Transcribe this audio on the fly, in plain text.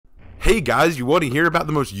Hey guys, you want to hear about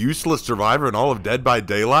the most useless survivor in all of Dead by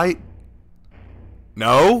Daylight?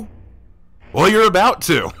 No? Well, you're about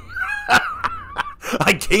to.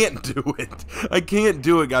 I can't do it. I can't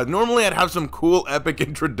do it, guys. Normally, I'd have some cool, epic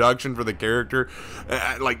introduction for the character,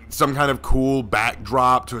 like some kind of cool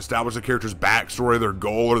backdrop to establish the character's backstory, their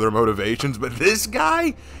goal, or their motivations. But this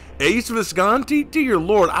guy, Ace Visconti, dear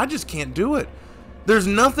Lord, I just can't do it. There's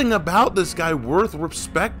nothing about this guy worth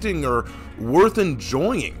respecting or worth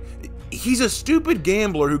enjoying. He's a stupid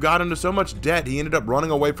gambler who got into so much debt he ended up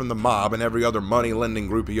running away from the mob and every other money-lending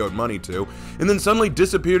group he owed money to, and then suddenly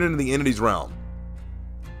disappeared into the entity's realm.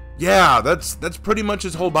 Yeah, that's pretty much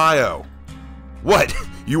his whole bio. What?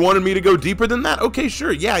 You wanted me to go deeper than that? Okay,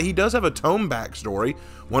 sure. Yeah, he does have a tome backstory.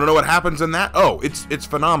 Want to know what happens in that? Oh, it's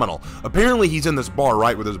phenomenal. Apparently, he's in this bar,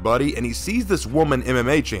 right, with his buddy, and he sees this woman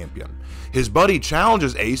MMA champion. His buddy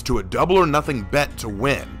challenges Ace to a double or nothing bet to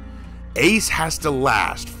win. Ace has to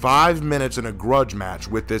last 5 minutes in a grudge match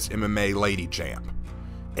with this MMA lady champ.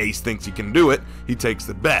 Ace thinks he can do it. He takes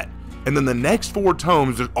the bet. And then the next 4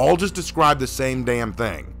 tomes all just describe the same damn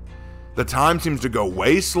thing. The time seems to go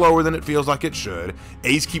way slower than it feels like it should.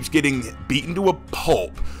 Ace keeps getting beaten to a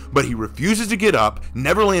pulp, but he refuses to get up,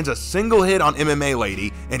 never lands a single hit on MMA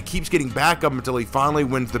lady, and keeps getting back up until he finally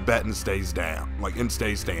wins the bet and stays down, and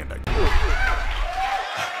stays standing.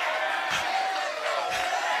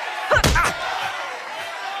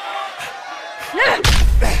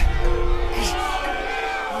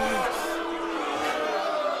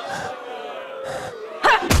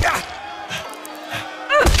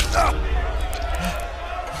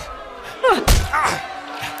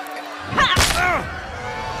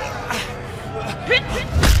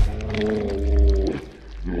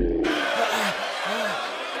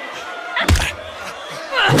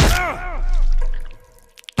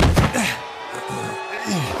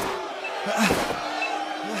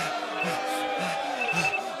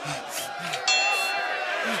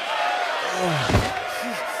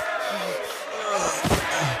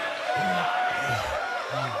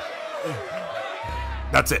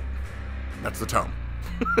 That's it. That's the tome.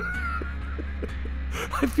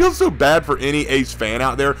 I feel so bad for any Ace fan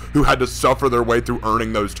out there who had to suffer their way through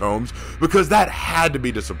earning those tomes, because that had to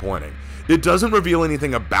be disappointing. It doesn't reveal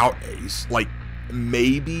anything about Ace, like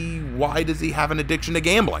maybe why does he have an addiction to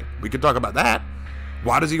gambling? We could talk about that.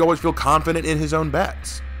 Why does he always feel confident in his own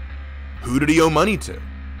bets? Who did he owe money to?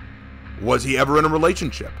 Was he ever in a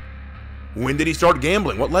relationship? When did he start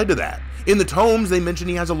gambling? What led to that? In the tomes, they mention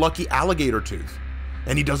he has a lucky alligator tooth,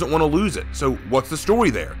 and he doesn't want to lose it. So what's the story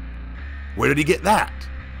there? Where did he get that?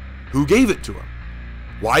 Who gave it to him?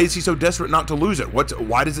 Why is he so desperate not to lose it?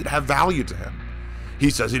 Why does it have value to him? He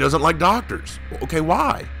says he doesn't like doctors. Okay,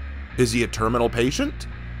 why? Is he a terminal patient?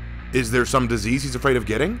 Is there some disease he's afraid of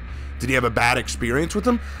getting? Did he have a bad experience with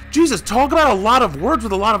them? Jesus, talk about a lot of words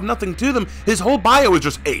with a lot of nothing to them. His whole bio is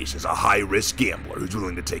just Ace is a high-risk gambler who's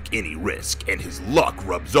willing to take any risk, and his luck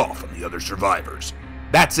rubs off on the other survivors.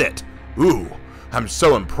 That's it. Ooh, I'm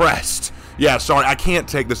so impressed. Yeah, sorry, I can't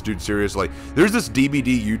take this dude seriously. There's this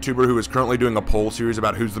DBD YouTuber who is currently doing a poll series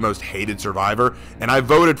about who's the most hated survivor, and I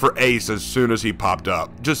voted for Ace as soon as he popped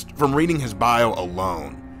up, just from reading his bio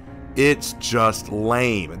alone. It's just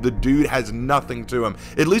lame. The dude has nothing to him.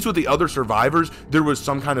 At least with the other survivors, there was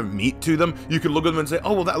some kind of meat to them. You could look at them and say,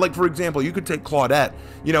 oh, well, that, like, for example, you could take Claudette.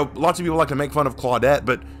 You know, lots of people like to make fun of Claudette,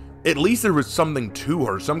 but at least there was something to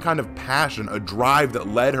her, some kind of passion, a drive that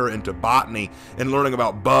led her into botany and learning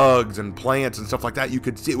about bugs and plants and stuff like that. You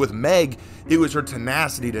could see it with Meg. It was her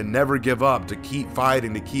tenacity to never give up, to keep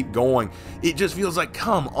fighting, to keep going. It just feels like,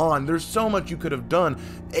 come on, there's so much you could have done.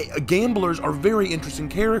 Gamblers are very interesting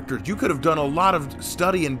characters. You could have done a lot of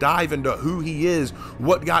study and dive into who he is,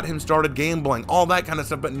 what got him started gambling, all that kind of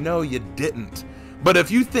stuff, but no, you didn't. But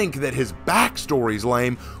if you think that his backstory's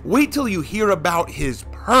lame, wait till you hear about his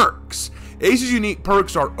perks. Ace's unique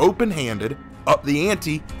perks are open-handed, up the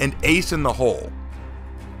ante, and ace in the hole.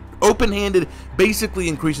 Open-handed basically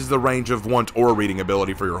increases the range of one's aura reading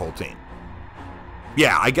ability for your whole team.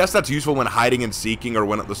 Yeah, I guess that's useful when hiding and seeking or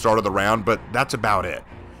when at the start of the round, but that's about it.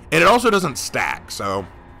 And it also doesn't stack, so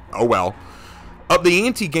oh well. Up the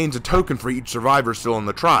ante gains a token for each survivor still in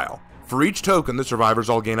the trial. For each token, the survivors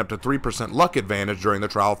all gain up to 3% luck advantage during the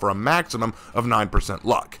trial for a maximum of 9%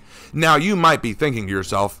 luck. Now, you might be thinking to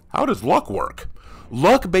yourself, how does luck work?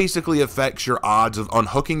 Luck basically affects your odds of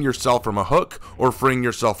unhooking yourself from a hook or freeing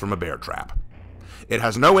yourself from a bear trap. It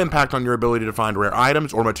has no impact on your ability to find rare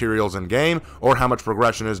items or materials in game, or how much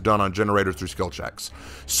progression is done on generators through skill checks.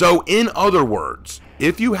 So in other words,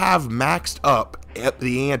 if you have maxed up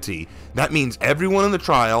the ante, that means everyone in the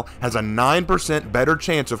trial has a 9% better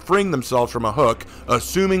chance of freeing themselves from a hook,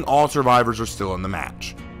 assuming all survivors are still in the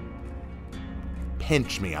match.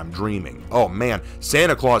 Pinch me, I'm dreaming. Oh man,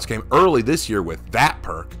 Santa Claus came early this year with that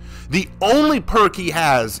perk. The only perk he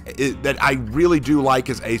has that I really do like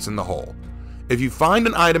is Ace in the Hole. If you find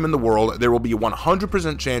an item in the world, there will be a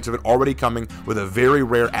 100% chance of it already coming with a very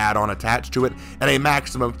rare add-on attached to it, and a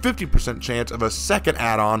maximum 50% chance of a second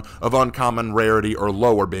add-on of uncommon rarity or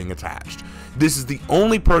lower being attached. This is the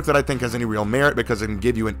only perk that I think has any real merit because it can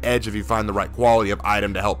give you an edge if you find the right quality of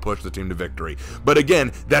item to help push the team to victory. But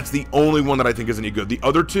again, that's the only one that I think is any good. The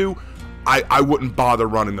other two, I wouldn't bother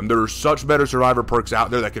running them. There are such better survivor perks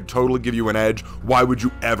out there that could totally give you an edge. Why would you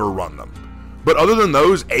ever run them? But other than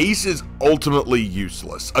those, Ace is ultimately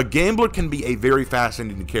useless. A gambler can be a very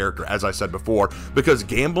fascinating character, as I said before, because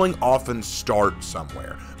gambling often starts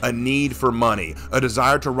somewhere. A need for money, a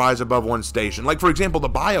desire to rise above one's station. Like, for example, the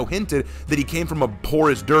bio hinted that he came from a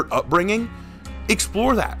poor as dirt upbringing.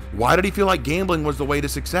 Explore that. Why did he feel like gambling was the way to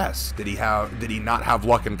success? Did he not have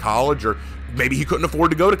luck in college, or maybe he couldn't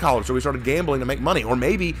afford to go to college, so he started gambling to make money? Or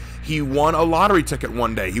maybe he won a lottery ticket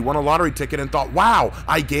one day. He won a lottery ticket and thought, wow,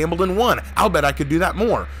 I gambled and won. I'll bet I could do that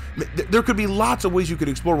more. There could be lots of ways you could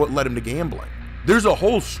explore what led him to gambling. There's a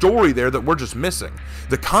whole story there that we're just missing.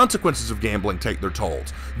 The consequences of gambling take their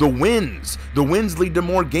tolls. The wins lead to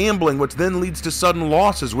more gambling, which then leads to sudden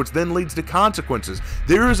losses, which then leads to consequences.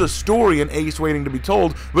 There is a story in Ace waiting to be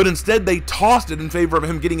told, but instead they tossed it in favor of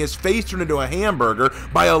him getting his face turned into a hamburger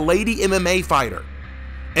by a lady MMA fighter.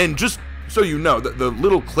 And just so you know, the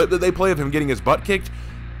little clip that they play of him getting his butt kicked,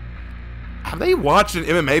 have they watched an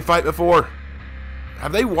MMA fight before?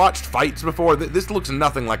 Have they watched fights before? This looks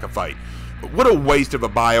nothing like a fight. What a waste of a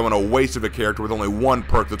bio and a waste of a character with only one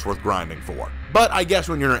perk that's worth grinding for. But I guess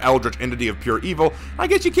when you're an eldritch entity of pure evil, I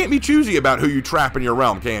guess you can't be choosy about who you trap in your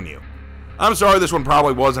realm, can you? I'm sorry this one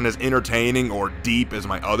probably wasn't as entertaining or deep as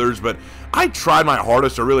my others, but I tried my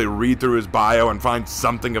hardest to really read through his bio and find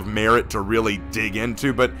something of merit to really dig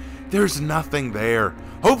into, but there's nothing there.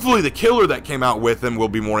 Hopefully the killer that came out with him will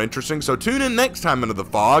be more interesting, so tune in next time into the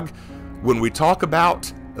Fog when we talk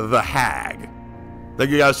about the Hag. Thank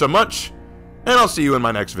you guys so much, and I'll see you in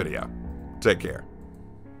my next video. Take care.